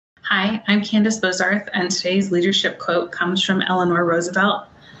Hi, I'm Candice Bozarth, and today's leadership quote comes from Eleanor Roosevelt.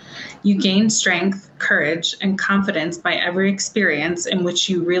 You gain strength, courage, and confidence by every experience in which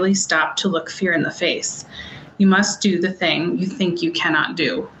you really stop to look fear in the face. You must do the thing you think you cannot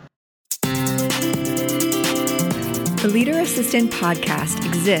do. The Leader Assistant podcast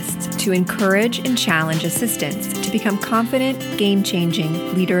exists to encourage and challenge assistants to become confident,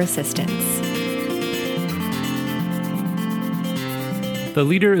 game-changing leader assistants. The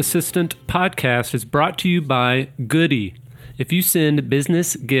Leader Assistant podcast is brought to you by Goody. If you send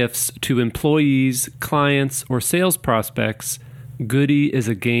business gifts to employees, clients, or sales prospects, Goody is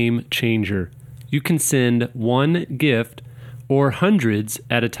a game changer. You can send one gift or hundreds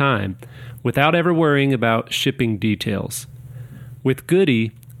at a time without ever worrying about shipping details. With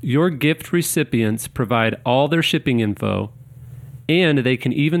Goody, your gift recipients provide all their shipping info, and they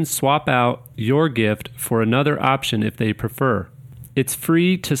can even swap out your gift for another option if they prefer. It's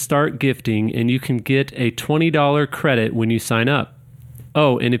free to start gifting, and you can get a $20 credit when you sign up.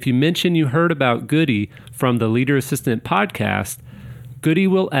 Oh, and if you mention you heard about Goody from the Leader Assistant podcast, Goody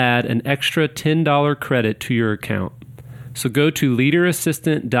will add an extra $10 credit to your account. So go to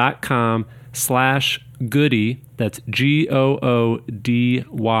leaderassistant.com/Goody, that's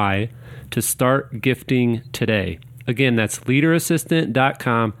GOODY, to start gifting today. Again, that's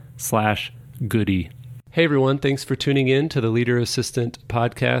leaderassistant.com/Goody. Hey everyone, thanks for tuning in to the Leader Assistant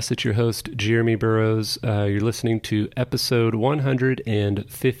podcast. It's your host, Jeremy Burrows. You're listening to episode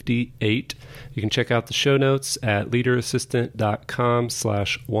 158. You can check out the show notes at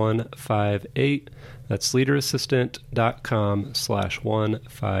leaderassistant.com/158. That's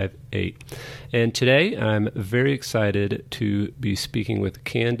leaderassistant.com/158. And today I'm very excited to be speaking with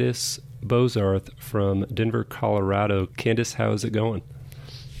Candice Bozarth from Denver, Colorado. Candice, how is it going?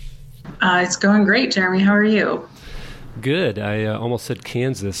 It's going great, Jeremy. How are you? Good. I almost said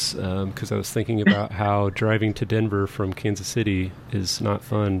Kansas because I was thinking about how driving to Denver from Kansas City is not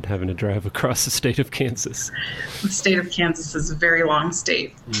fun, having to drive across the state of Kansas. The state of Kansas is a very long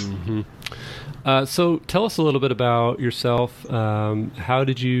state. Mm-hmm. So tell us a little bit about yourself. How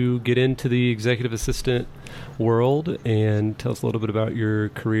did you get into the executive assistant world? And tell us a little bit about your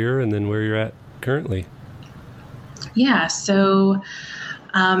career and then where you're at currently. Yeah, so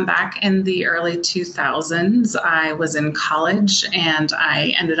back in the early 2000s, I was in college and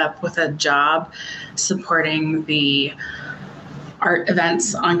I ended up with a job supporting the art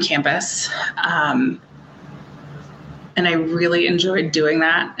events on campus. And I really enjoyed doing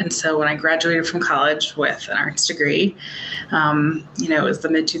that. And so when I graduated from college with an arts degree, it was the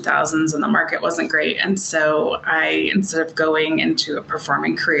mid-2000s and the market wasn't great. And so I, instead of going into a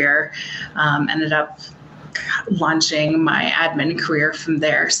performing career, ended up launching my admin career from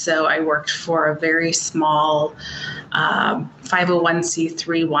there. So I worked for a very small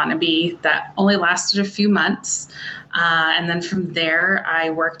 501c3 wannabe that only lasted a few months. And then from there,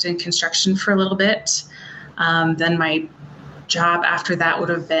 I worked in construction for a little bit. Then my job after that would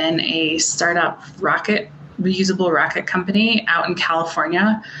have been a startup reusable rocket company out in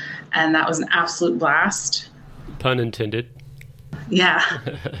California. And that was an absolute blast. Pun intended. Yeah.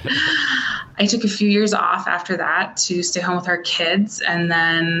 I took a few years off after that to stay home with our kids. And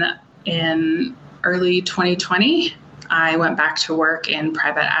then in early 2020, I went back to work in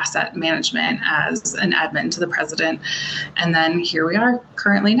private asset management as an admin to the president. And then here we are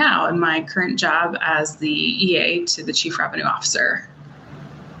currently now in my current job as the EA to the chief revenue officer.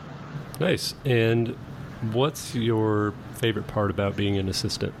 Nice. And what's your favorite part about being an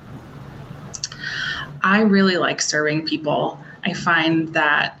assistant? I really like serving people. I find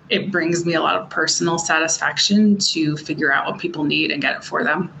that it brings me a lot of personal satisfaction to figure out what people need and get it for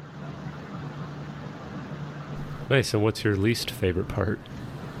them. Nice. And what's your least favorite part?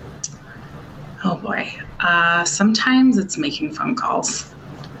 Oh boy. Sometimes it's making phone calls.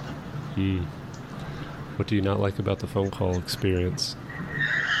 What do you not like about the phone call experience?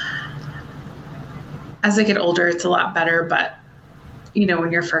 As I get older, it's a lot better, but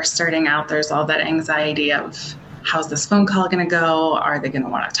when you're first starting out, there's all that anxiety of how's this phone call going to go? Are they going to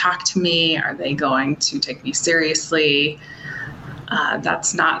want to talk to me? Are they going to take me seriously?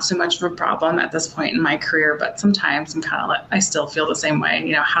 That's not so much of a problem at this point in my career, but sometimes I'm kind of I still feel the same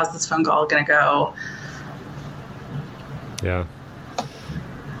way. How's this phone call going to go? Yeah.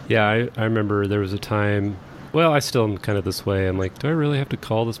 Yeah, I remember there was a time, I still am kind of this way. I'm like, do I really have to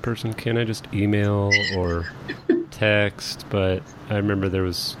call this person? Can't I just email or text? But I remember there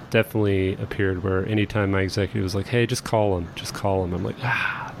was definitely a period where anytime my executive was like, hey, just call him. I'm like,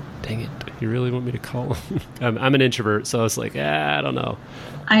 dang it. You really want me to call him? I'm an introvert, so it's like, I don't know.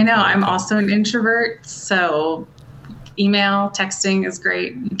 I know. I'm also an introvert, so email, texting is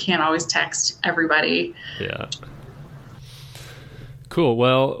great. You can't always text everybody. Yeah. Cool.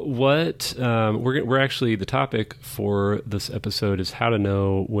 Well, what we're actually, the topic for this episode is how to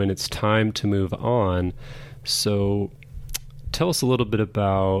know when it's time to move on. So tell us a little bit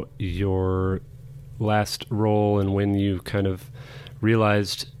about your last role and when you kind of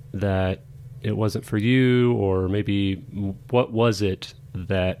realized that it wasn't for you, or maybe what was it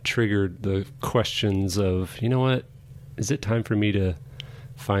that triggered the questions of, you know what, is it time for me to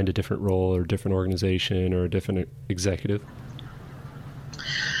find a different role or a different organization or a different executive?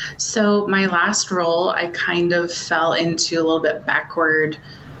 So my last role, I kind of fell into a little bit backward.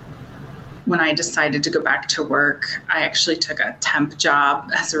 When I decided to go back to work, I actually took a temp job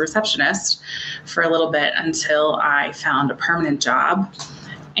as a receptionist for a little bit until I found a permanent job,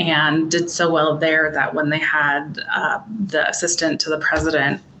 and did so well there that when they had the assistant to the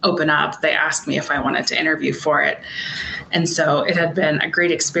president open up, they asked me if I wanted to interview for it. And so it had been a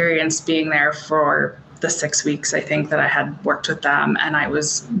great experience being there for the 6 weeks, I think, that I had worked with them. And I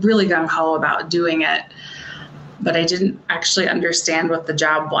was really gung-ho about doing it, but I didn't actually understand what the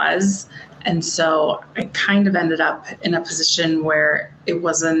job was. And so I kind of ended up in a position where it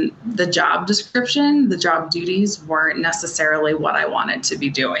wasn't the job description, the job duties weren't necessarily what I wanted to be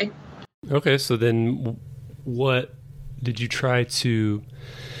doing. Okay, so then what did you try to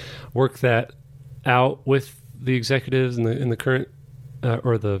work that out with the executives in the current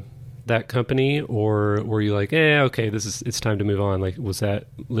or that company, or were you like, okay, it's time to move on? Like, was that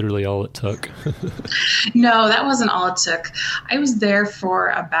literally all it took? No, that wasn't all it took. I was there for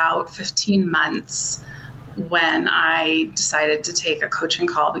about 15 months when I decided to take a coaching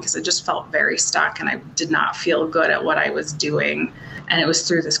call because I just felt very stuck and I did not feel good at what I was doing. And it was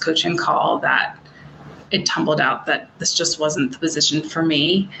through this coaching call that it tumbled out that this just wasn't the position for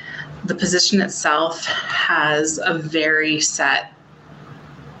me. The position itself has a very set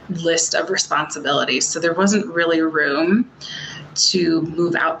list of responsibilities. So there wasn't really room to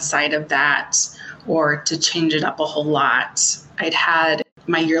move outside of that or to change it up a whole lot. I'd had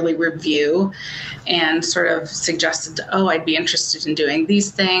my yearly review and sort of suggested, I'd be interested in doing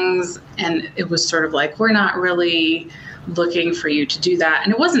these things. And it was sort of like, we're not really looking for you to do that.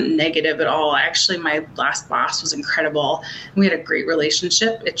 And it wasn't negative at all. Actually, my last boss was incredible. We had a great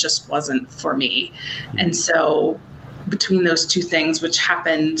relationship. It just wasn't for me. And so between those two things, which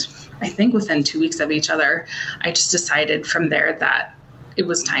happened, I think, within 2 weeks of each other, I just decided from there that it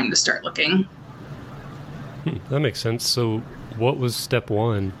was time to start looking. That makes sense. So what was step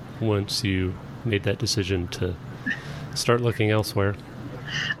one once you made that decision to start looking elsewhere?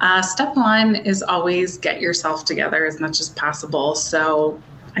 Step one is always get yourself together as much as possible. So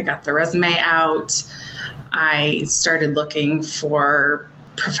I got the resume out. I started looking for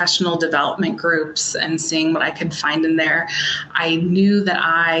professional development groups and seeing what I could find in there. I knew that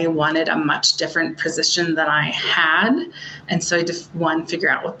I wanted a much different position than I had. And so I just figure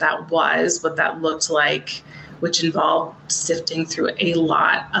out what that was, what that looked like, which involved sifting through a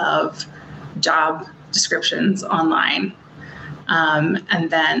lot of job descriptions online.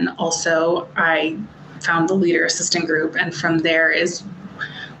 And then also I found the leader assistant group. And from there is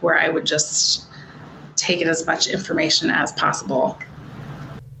where I would just take in as much information as possible.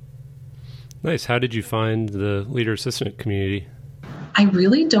 Nice. How did you find the leader assistant community? I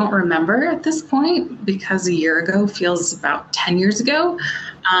really don't remember at this point because a year ago feels about 10 years ago.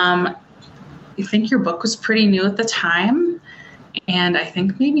 I think your book was pretty new at the time. And I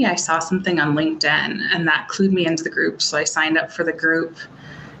think maybe I saw something on LinkedIn and that clued me into the group. So I signed up for the group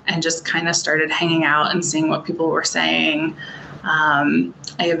and just kind of started hanging out and seeing what people were saying. I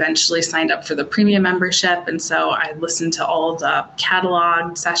eventually signed up for the premium membership. And so I listened to all the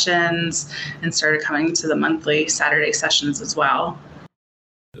catalog sessions and started coming to the monthly Saturday sessions as well.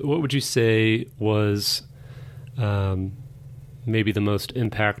 What would you say was maybe the most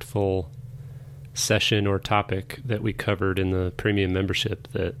impactful session or topic that we covered in the premium membership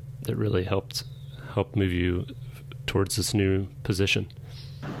that really helped move you towards this new position?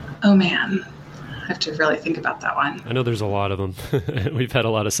 Oh, man. I have to really think about that one. I know there's a lot of them. We've had a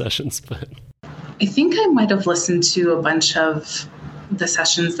lot of sessions, but I think I might have listened to a bunch of the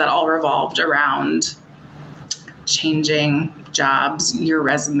sessions that all revolved around changing jobs, your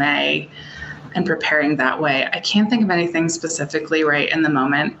resume, and preparing that way. I can't think of anything specifically right in the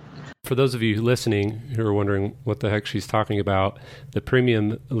moment. For those of you listening who are wondering what the heck she's talking about, the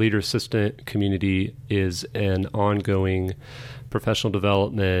Premium Leader Assistant community is an ongoing professional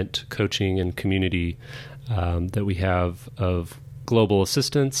development, coaching, and community that we have of global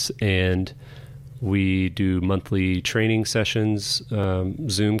assistants. And We do monthly training sessions,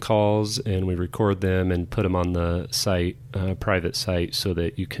 Zoom calls, and we record them and put them on the site, private site, so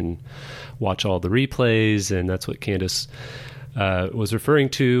that you can watch all the replays. And that's what Candice was referring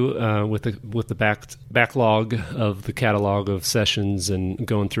to with the backlog of the catalog of sessions and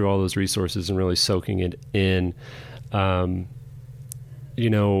going through all those resources and really soaking it in.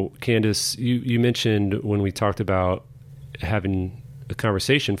 Candice, you mentioned when we talked about having a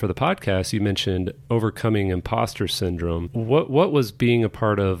conversation for the podcast, you mentioned overcoming imposter syndrome. What was being a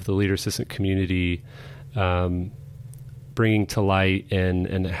part of the Leader Assistant community bringing to light,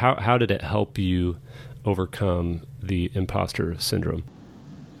 and how did it help you overcome the imposter syndrome?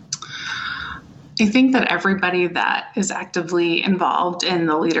 I think that everybody that is actively involved in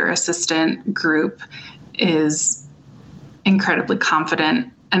the Leader Assistant group is incredibly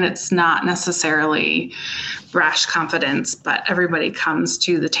confident, and it's not necessarily brash confidence, but everybody comes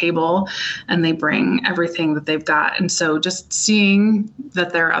to the table and they bring everything that they've got. And so just seeing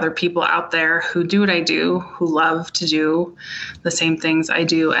that there are other people out there who do what I do, who love to do the same things I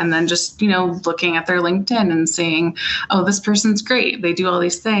do, and then just, looking at their LinkedIn and seeing, oh, this person's great, they do all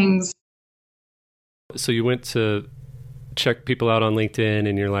these things. So you went to check people out on LinkedIn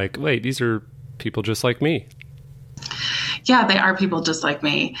and you're like, wait, these are people just like me. Yeah, they are people just like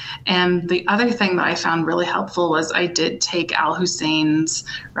me. And the other thing that I found really helpful was I did take Al Hussein's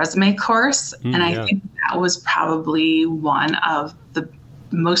resume course. And I think that was probably one of the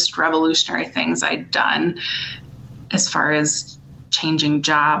most revolutionary things I'd done as far as changing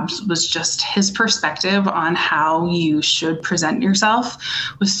jobs, was just his perspective on how you should present yourself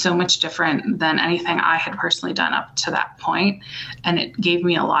was so much different than anything I had personally done up to that point. And it gave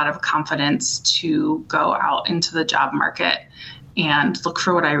me a lot of confidence to go out into the job market and look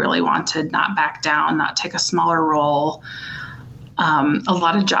for what I really wanted, not back down, not take a smaller role. A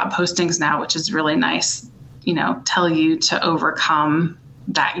lot of job postings now, which is really nice, tell you to overcome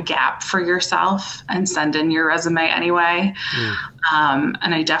that gap for yourself and send in your resume anyway.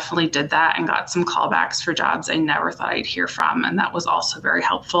 And I definitely did that and got some callbacks for jobs I never thought I'd hear from. And that was also very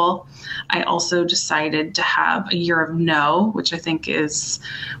helpful. I also decided to have a year of no, which I think is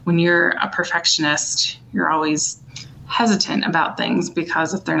when you're a perfectionist, you're always hesitant about things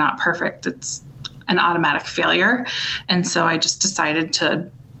because if they're not perfect, it's an automatic failure. And so I just decided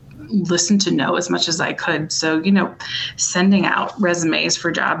to listen to no as much as I could. So, sending out resumes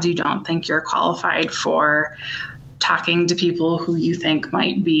for jobs you don't think you're qualified for, talking to people who you think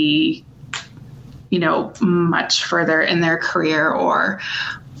might be, much further in their career or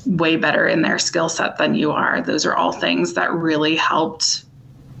way better in their skill set than you are. Those are all things that really helped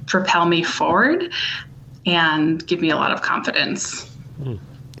propel me forward and give me a lot of confidence.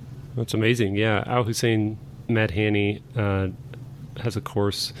 That's amazing. Yeah. Al Hussein Madhani has a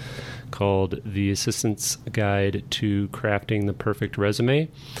course called The Assistant's Guide to Crafting the Perfect Resume.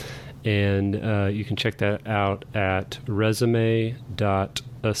 And you can check that out at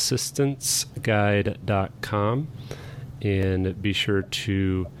resume.assistantsguide.com. And be sure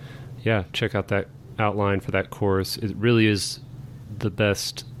to, check out that outline for that course. It really is the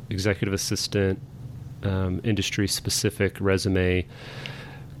best executive assistant, industry-specific resume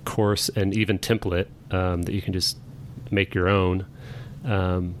course and even template that you can just make your own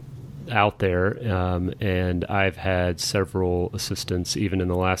out there. And I've had several assistants, even in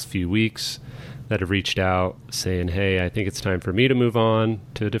the last few weeks, that have reached out saying, hey, I think it's time for me to move on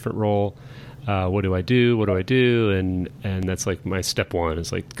to a different role. What do I do? What do I do? And that's like my step one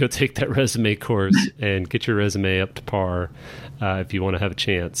is like, go take that resume course and get your resume up to par if you want to have a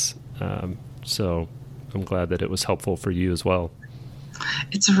chance. So I'm glad that it was helpful for you as well.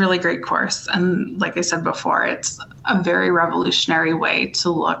 It's a really great course. And like I said before, it's a very revolutionary way to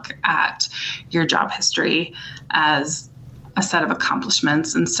look at your job history as a set of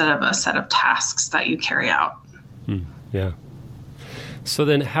accomplishments instead of a set of tasks that you carry out. Yeah. So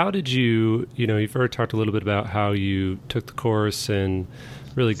then how did you've already talked a little bit about how you took the course and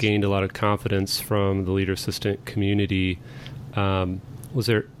really gained a lot of confidence from the Leader Assistant community. Was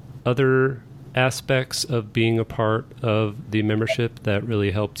there other aspects of being a part of the membership that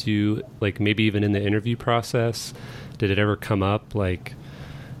really helped you, like maybe even in the interview process? Did it ever come up like,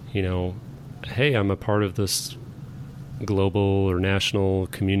 hey, I'm a part of this global or national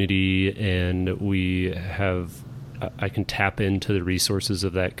community and I can tap into the resources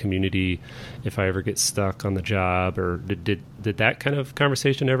of that community if I ever get stuck on the job? Or did that kind of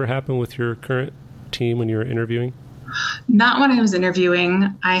conversation ever happen with your current team when you were interviewing? Not when I was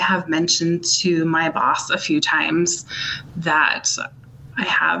interviewing. I have mentioned to my boss a few times that I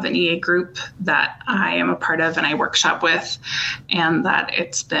have an EA group that I am a part of and I workshop with, and that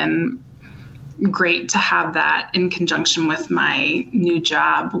it's been great to have that in conjunction with my new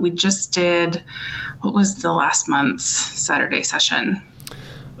job. We just did, what was the last month's Saturday session?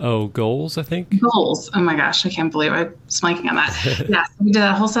 Oh, goals, I think. Goals. Oh my gosh, I can't believe I was blanking on that. Yeah, we did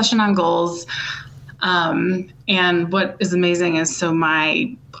a whole session on goals. And what is amazing is, so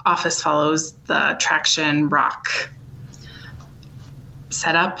my office follows the Traction Rock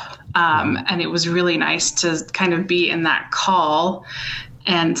setup. And it was really nice to kind of be in that call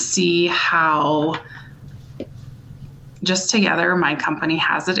and see how just together my company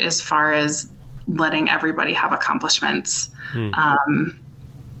has it as far as letting everybody have accomplishments.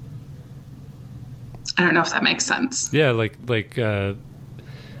 I don't know if that makes sense. Yeah, because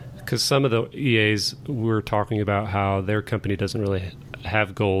some of the EAs were talking about how their company doesn't really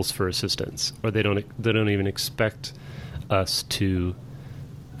have goals for assistants, or they don't even expect us to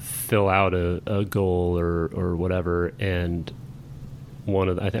fill out a goal or whatever. And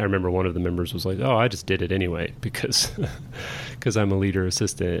I remember one of the members was like, "Oh, I just did it anyway because I'm a leader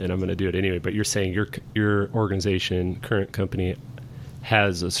assistant and I'm going to do it anyway." But you're saying your organization, current company,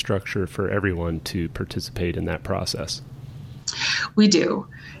 has a structure for everyone to participate in that process. We do.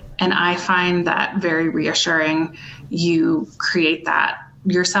 And I find that very reassuring. You create that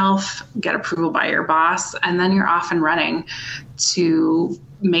yourself, get approval by your boss, and then you're off and running to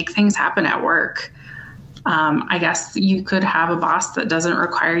make things happen at work. I guess you could have a boss that doesn't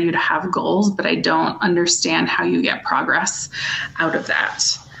require you to have goals, but I don't understand how you get progress out of that.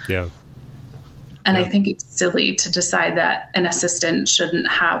 Yeah. And I think it's silly to decide that an assistant shouldn't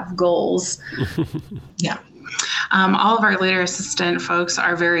have goals. Yeah. All of our leader assistant folks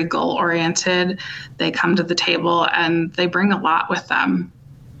are very goal oriented. They come to the table and they bring a lot with them.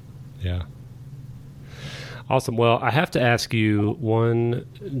 Yeah. Awesome. Well, I have to ask you one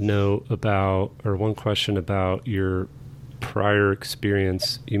question about your prior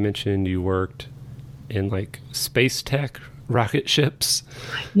experience. You mentioned you worked in like space tech, rocket ships.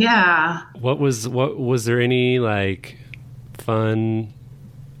 Yeah. What was there any like fun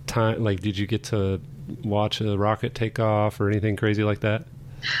time? Like, did you get to watch a rocket take off or anything crazy like that?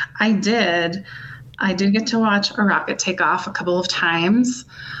 I did get to watch a rocket take off a couple of times.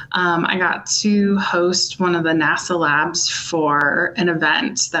 I got to host one of the NASA labs for an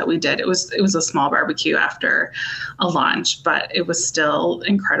event that we did. It was a small barbecue after a launch, but it was still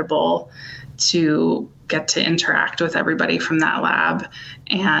incredible to get to interact with everybody from that lab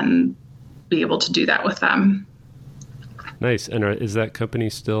and be able to do that with them. Nice. And is that company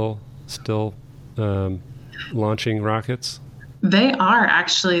still launching rockets? They are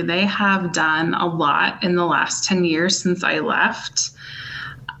actually. They have done a lot in the last 10 years since I left.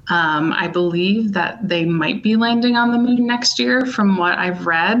 I believe that they might be landing on the moon next year from what I've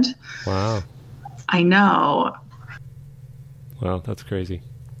read. Wow. I know. Wow, that's crazy.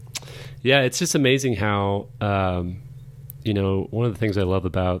 Yeah, it's just amazing how, one of the things I love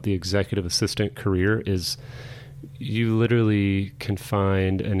about the executive assistant career is you literally can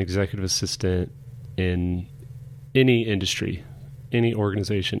find an executive assistant in any industry, any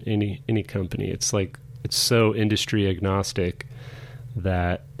organization, any company. It's so industry agnostic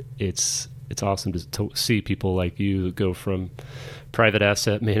that it's awesome to see people like you go from private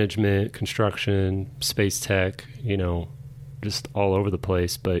asset management, construction, space tech, just all over the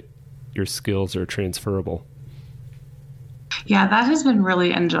place, but your skills are transferable. Yeah, that has been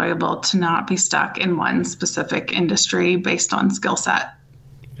really enjoyable to not be stuck in one specific industry based on skill set.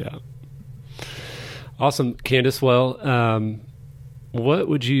 Yeah. Awesome, Candice. Well,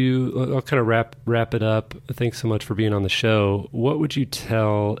 I'll kind of wrap it up. Thanks so much for being on the show. What would you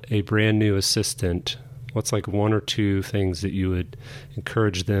tell a brand new assistant? What's like one or two things that you would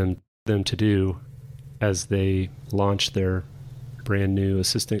encourage them to do as they launch their brand new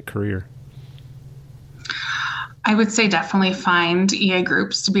assistant career? I would say definitely find EA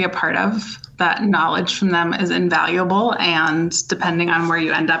groups to be a part of. That knowledge from them is invaluable, and depending on where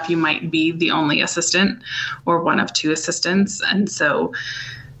you end up, you might be the only assistant or one of two assistants. And so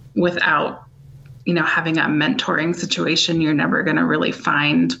without, having a mentoring situation, you're never going to really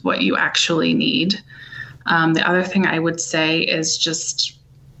find what you actually need. The other thing I would say is just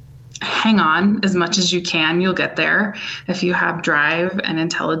hang on as much as you can. You'll get there. If you have drive and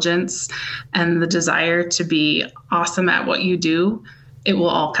intelligence and the desire to be awesome at what you do, it will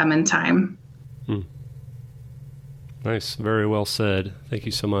all come in time. Nice. Very well said. Thank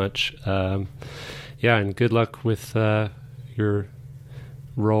you so much. And good luck with your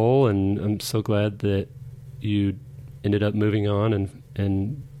role. And I'm so glad that you ended up moving on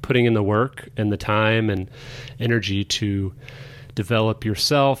and putting in the work and the time and energy to develop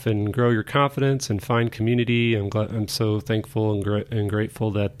yourself and grow your confidence and find community. I'm so thankful and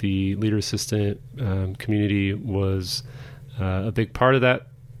grateful that the Leader Assistant community was a big part of that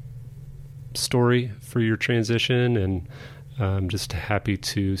story for your transition, and I'm just happy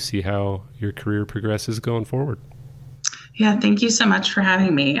to see how your career progresses going forward. Yeah, thank you so much for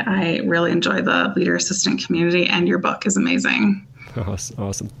having me. I really enjoy the Leader Assistant community, and your book is amazing.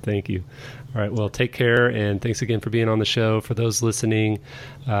 Awesome. Thank you. All right. Well, take care, and thanks again for being on the show. For those listening,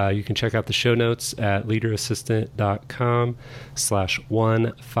 you can check out the show notes at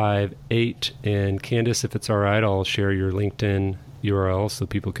leaderassistant.com/158. And Candice, if it's all right, I'll share your LinkedIn URL so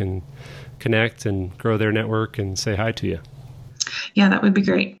people can connect and grow their network and say hi to you. Yeah, that would be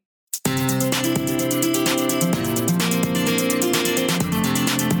great.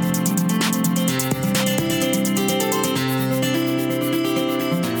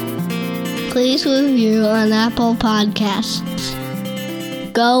 Please review on Apple Podcasts.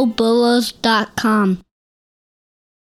 GoBulls.com